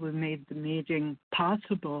people who made the meeting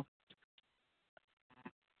possible.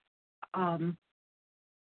 I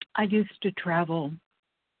used to travel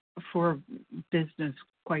for business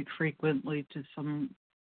quite frequently to some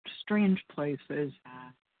strange places,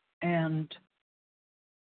 and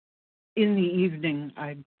in the evening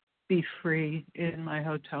I'd be free in my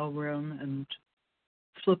hotel room, and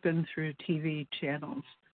flipping through TV channels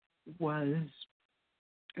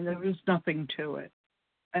there was nothing to it.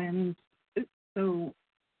 And so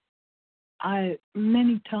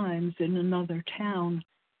many times in another town,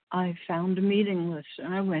 I found a meeting list,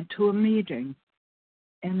 and I went to a meeting,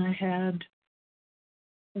 and I had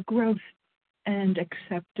growth and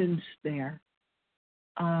acceptance there.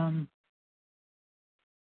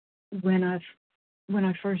 When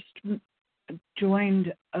I first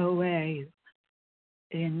joined OA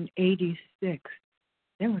in '86,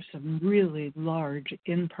 there were some really large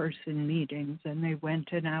in-person meetings, and they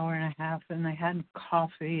went an hour and a half, and they had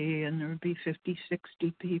coffee, and there would be 50,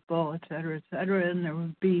 60 people, et cetera, and there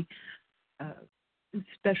would be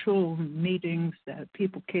special meetings that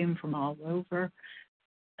people came from all over.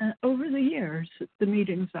 Over the years, the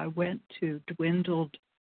meetings I went to dwindled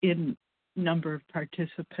in number of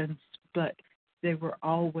participants, but they were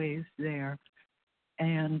always there.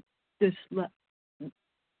 And these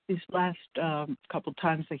last couple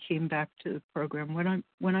times I came back to the program,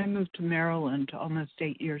 when I moved to Maryland almost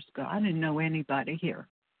 8 years ago, I didn't know anybody here.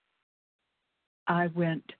 I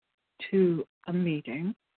went to a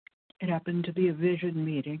meeting. It happened to be a vision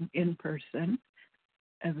meeting in person.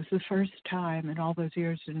 It was the first time in all those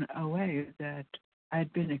years in OA that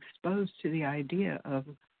I'd been exposed to the idea of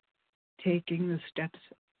taking the steps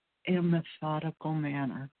in a methodical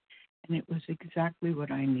manner. And it was exactly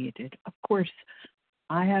what I needed. Of course,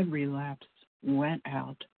 I had relapsed, went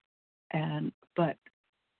out, but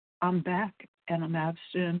I'm back and I'm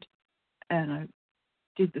abstinent and I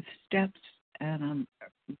did the steps and I'm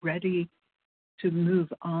ready to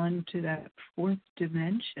move on to that fourth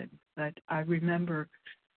dimension. But I remember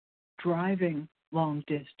driving long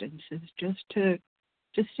distances just to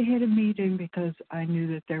hit a meeting because I knew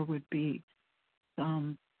that there would be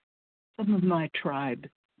some of my tribe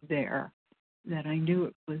there, that I knew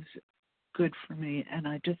it was good for me, and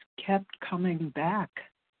I just kept coming back,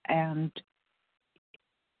 and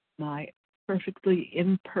my perfectly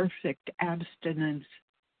imperfect abstinence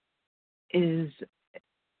is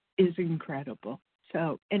incredible.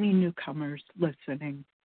 So any newcomers listening,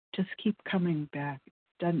 just keep coming back.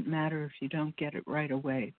 Doesn't matter if you don't get it right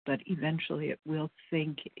away, but eventually it will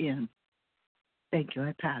sink in. Thank you.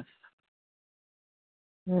 I pass.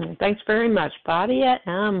 Thanks very much. Badia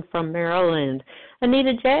M. from Maryland.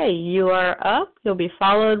 Anita J., you are up. You'll be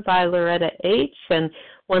followed by Loretta H. And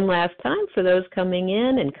one last time for those coming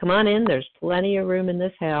in, and come on in, there's plenty of room in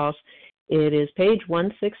this house. It is page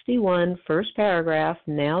 161, first paragraph,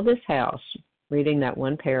 now this house, reading that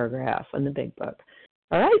one paragraph in the big book.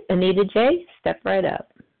 All right, Anita J., step right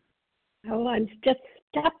up. Oh, I just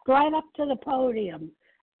stepped right up to the podium.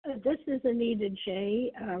 This is Anita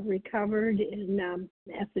J., recovered in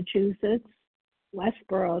Massachusetts,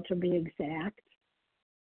 Westboro to be exact.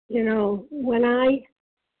 You know, when I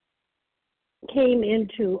came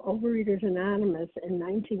into Overeaters Anonymous in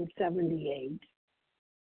 1978,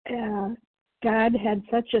 God had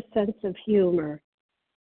such a sense of humor.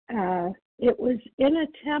 It was in a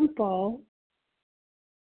temple.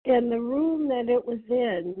 In the room that it was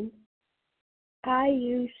in, I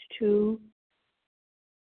used to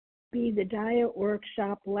be the diet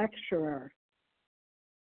workshop lecturer,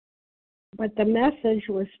 but the message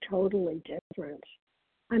was totally different.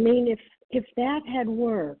 I mean, if that had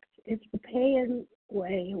worked, if the Payan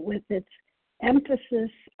way with its emphasis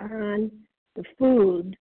on the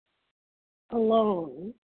food alone,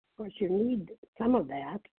 of course you need some of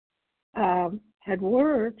that, had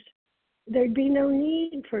worked, there'd be no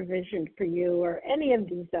need for Vision for You or any of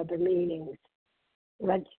these other meetings.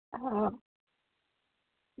 But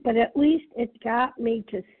at least it got me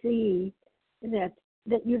to see that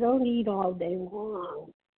you don't eat all day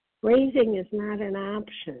long. Grazing is not an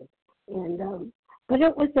option, and but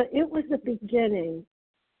it was a beginning.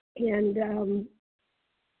 And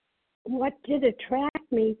what did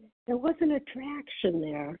attract me? There was an attraction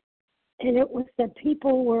there, and it was that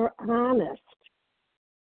people were honest.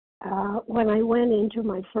 When I went into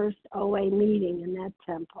my first OA meeting in that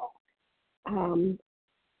temple,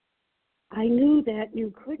 I knew that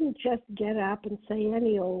you couldn't just get up and say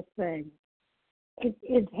any old thing.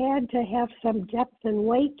 It had to have some depth and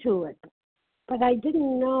weight to it. But I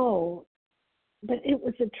didn't know, but it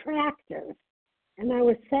was attractive, and I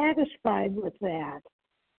was satisfied with that.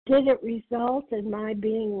 Did it result in my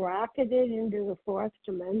being rocketed into the fourth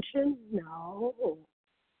dimension? No.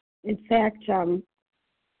 In fact,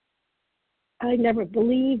 I never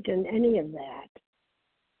believed in any of that.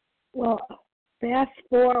 Well, fast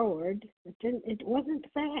forward, it wasn't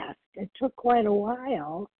fast. It took quite a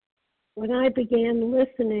while when I began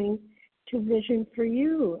listening to Vision for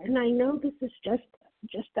You. And I know this is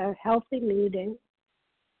just a healthy meeting,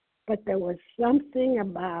 but there was something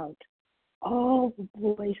about all the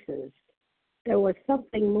voices. There was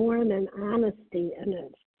something more than honesty in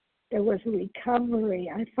it. There was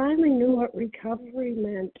recovery. I finally knew what recovery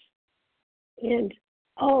meant. And,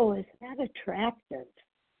 oh, is that attractive?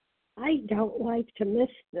 I don't like to miss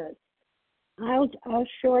this. I'll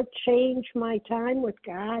shortchange my time with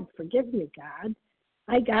God. Forgive me, God.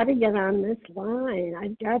 I got to get on this line.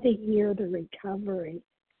 I've got to hear the recovery.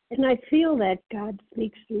 And I feel that God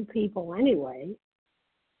speaks through people anyway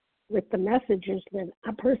with the messages that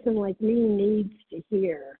a person like me needs to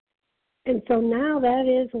hear. And so now that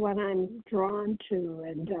is what I'm drawn to.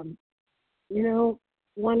 And, you know,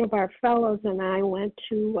 one of our fellows and I went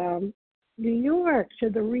to New York to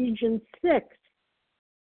the Region 6.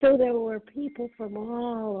 So there were people from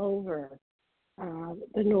all over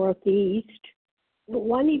the Northeast.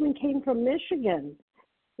 One even came from Michigan.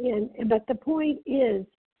 But the point is,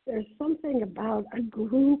 there's something about a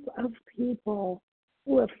group of people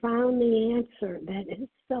who have found the answer that is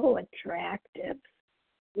so attractive.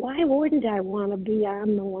 Why wouldn't I want to be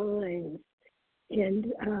on the lines? And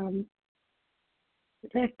in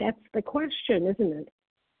fact, that's the question, isn't it?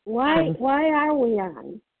 Why are we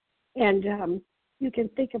on? And you can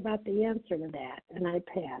think about the answer to that, and I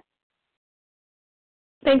pass.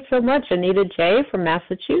 Thanks so much, Anita J. from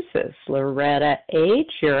Massachusetts. Loretta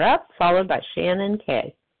H., you're up, followed by Shannon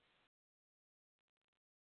K.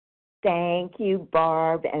 Thank you,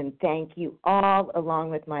 Barb, and thank you all, along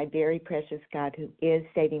with my very precious God who is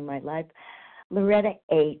saving my life. Loretta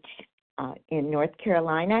H. In North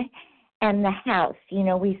Carolina. And the house,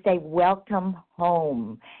 we say welcome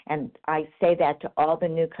home. And I say that to all the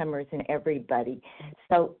newcomers and everybody.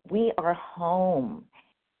 So we are home.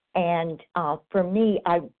 And for me,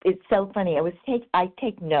 it's so funny. I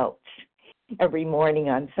take notes every morning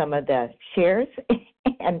on some of the shares.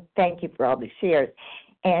 And thank you for all the shares.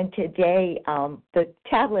 And today, the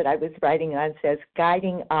tablet I was writing on says,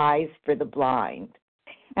 Guiding Eyes for the Blind.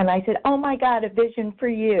 And I said, oh, my God, a vision for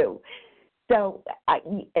you. So,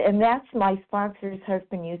 and that's my sponsor's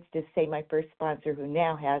husband used to say, my first sponsor, who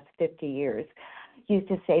now has 50 years, used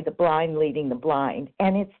to say, the blind leading the blind.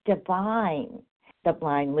 And it's divine, the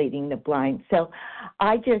blind leading the blind. So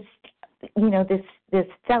I just, this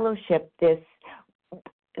fellowship, this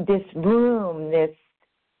room, this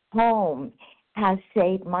home has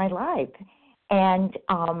saved my life. And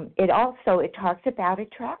it talks about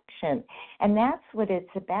attraction. And that's what it's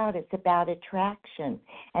about. It's about attraction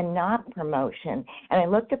and not promotion. And I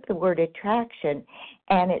looked up the word attraction,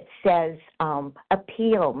 and it says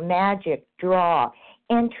appeal, magic, draw,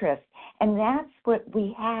 interest. And that's what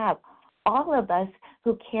we have. All of us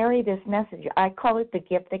who carry this message, I call it the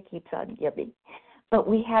gift that keeps on giving. But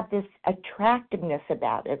we have this attractiveness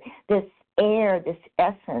about it, this air, this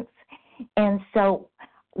essence. And so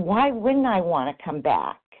why wouldn't I want to come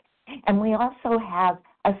back? And we also have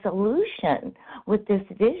a solution with this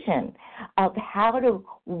vision of how to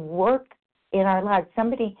work in our lives.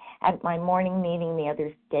 Somebody at my morning meeting the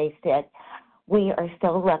other day said, we are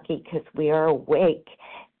so lucky because we are awake,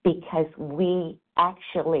 because we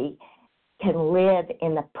actually can live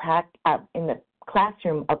in the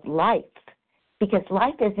classroom of life. Because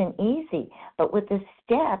life isn't easy, but with the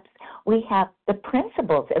steps, we have the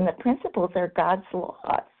principles, and the principles are God's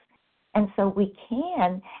laws. And so we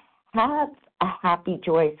can have a happy,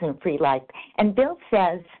 joyous, and free life. And Bill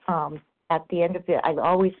says at the end of it, I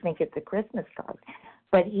always think it's a Christmas card,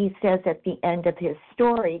 but he says at the end of his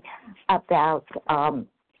story about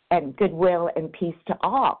and goodwill and peace to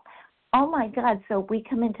all. Oh, my God, so we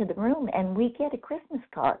come into the room and we get a Christmas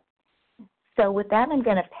card. So with that, I'm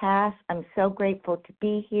going to pass. I'm so grateful to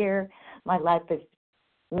be here. My life is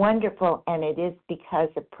wonderful, and it is because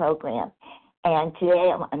of program. And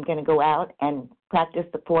today I'm going to go out and practice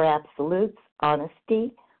the 4 absolutes: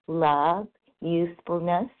 honesty, love,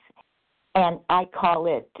 usefulness, and I call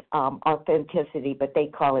it authenticity, but they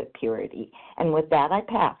call it purity. And with that, I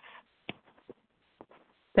pass.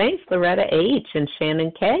 Thanks, Loretta H. and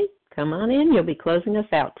Shannon K. Come on in. You'll be closing us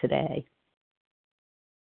out today.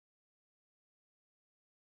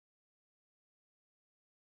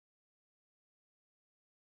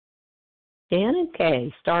 Shannon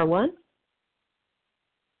K. Star 1.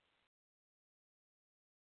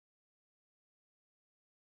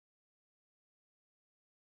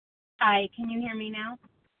 Hi, can you hear me now?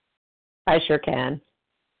 I sure can.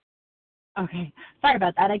 Okay, sorry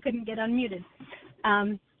about that. I couldn't get unmuted.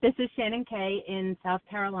 This is Shannon K. in South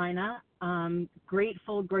Carolina.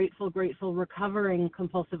 Grateful, recovering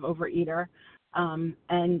compulsive overeater.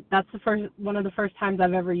 And that's one of the first times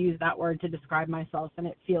I've ever used that word to describe myself, and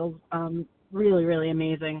it feels really, really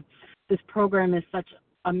amazing. This program is such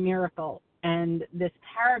a miracle, and this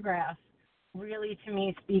paragraph really, to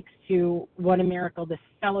me, speaks to what a miracle this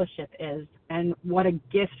fellowship is and what a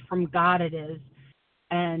gift from God it is.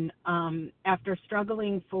 And after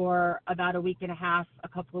struggling for about a week and a half, a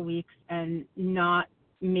couple of weeks, and not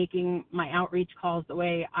making my outreach calls the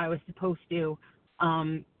way I was supposed to,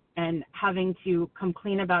 and having to come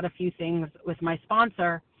clean about a few things with my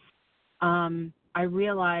sponsor, I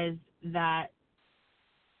realized that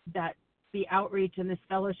the outreach and this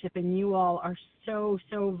fellowship and you all are so,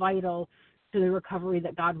 so vital to the recovery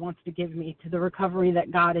that God wants to give me, to the recovery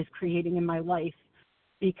that God is creating in my life,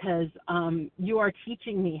 because you are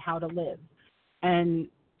teaching me how to live. And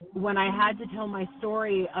when I had to tell my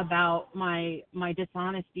story about my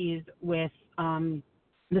dishonesties with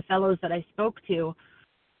the fellows that I spoke to,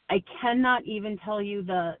 I cannot even tell you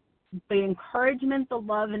the encouragement, the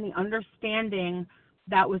love, and the understanding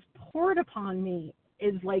that was poured upon me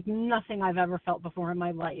is like nothing I've ever felt before in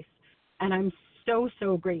my life. And I'm so,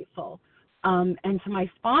 so grateful. And to my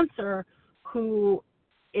sponsor, who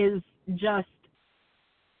is just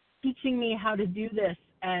teaching me how to do this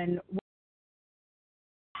and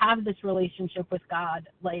have this relationship with God.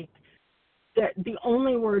 Like, the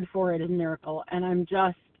only word for it is miracle. And I'm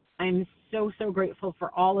so, so grateful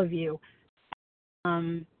for all of you.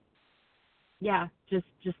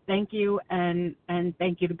 Just thank you, and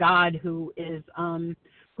thank you to God who is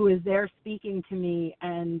there speaking to me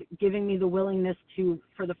and giving me the willingness to,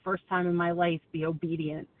 for the first time in my life, be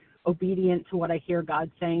obedient to what I hear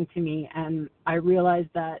God saying to me. And I realize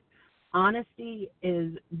that honesty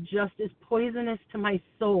is just as poisonous to my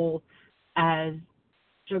soul as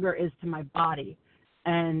sugar is to my body.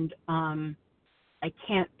 And I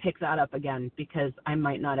can't pick that up again because I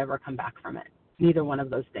might not ever come back from it. Neither one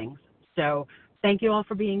of those things. So thank you all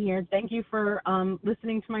for being here. Thank you for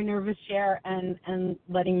listening to my nervous share and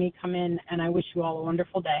letting me come in. And I wish you all a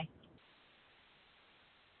wonderful day.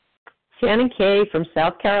 Shannon Kay from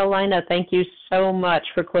South Carolina, thank you so much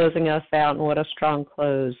for closing us out, and what a strong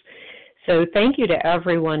close. So thank you to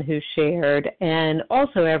everyone who shared, and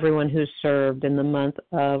also everyone who served in the month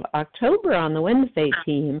of October on the Wednesday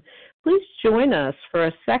team. Please join us for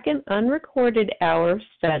a second unrecorded hour of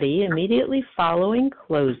study immediately following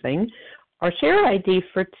closing. Our share ID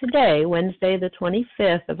for today, Wednesday the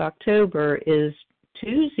 25th of October, is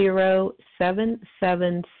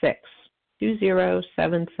 20776.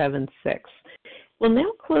 20776. We'll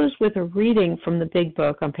now close with a reading from the Big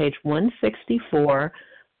Book on page 164,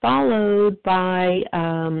 followed by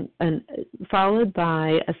a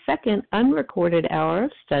second unrecorded hour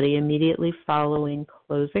of study immediately following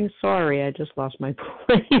closing. Sorry, I just lost my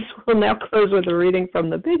place. We'll now close with a reading from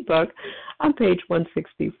the Big Book on page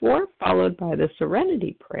 164, followed by the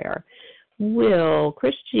Serenity Prayer. Will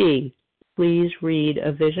Chris G. please read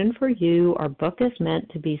A Vision for You? Our book is meant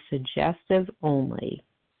to be suggestive only.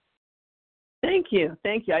 Thank you.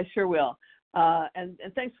 I sure will. And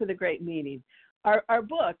thanks for the great meeting. Our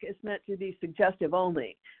book is meant to be suggestive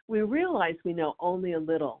only. We realize we know only a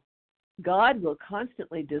little. God will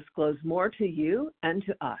constantly disclose more to you and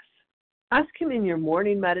to us. Ask Him in your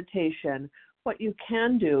morning meditation what you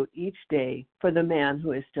can do each day for the man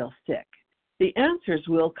who is still sick. The answers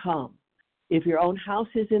will come if your own house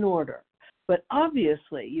is in order, but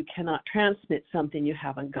obviously you cannot transmit something you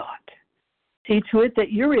haven't got. See to it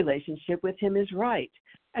that your relationship with Him is right,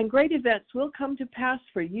 and great events will come to pass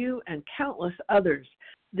for you and countless others.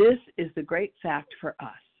 This is the great fact for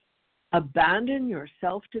us. Abandon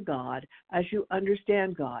yourself to God as you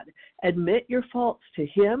understand God. Admit your faults to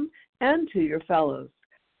Him and to your fellows.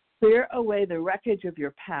 Clear away the wreckage of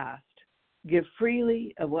your past. Give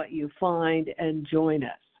freely of what you find and join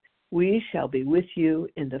us. We shall be with you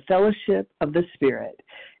in the fellowship of the Spirit,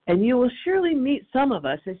 and you will surely meet some of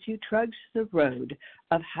us as you trudge the road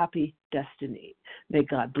of happy destiny. May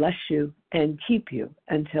God bless you and keep you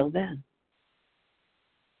until then.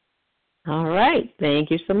 All right.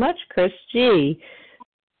 Thank you so much, Chris G.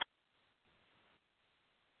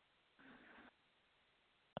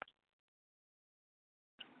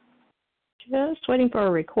 Just waiting for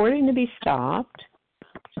a recording to be stopped.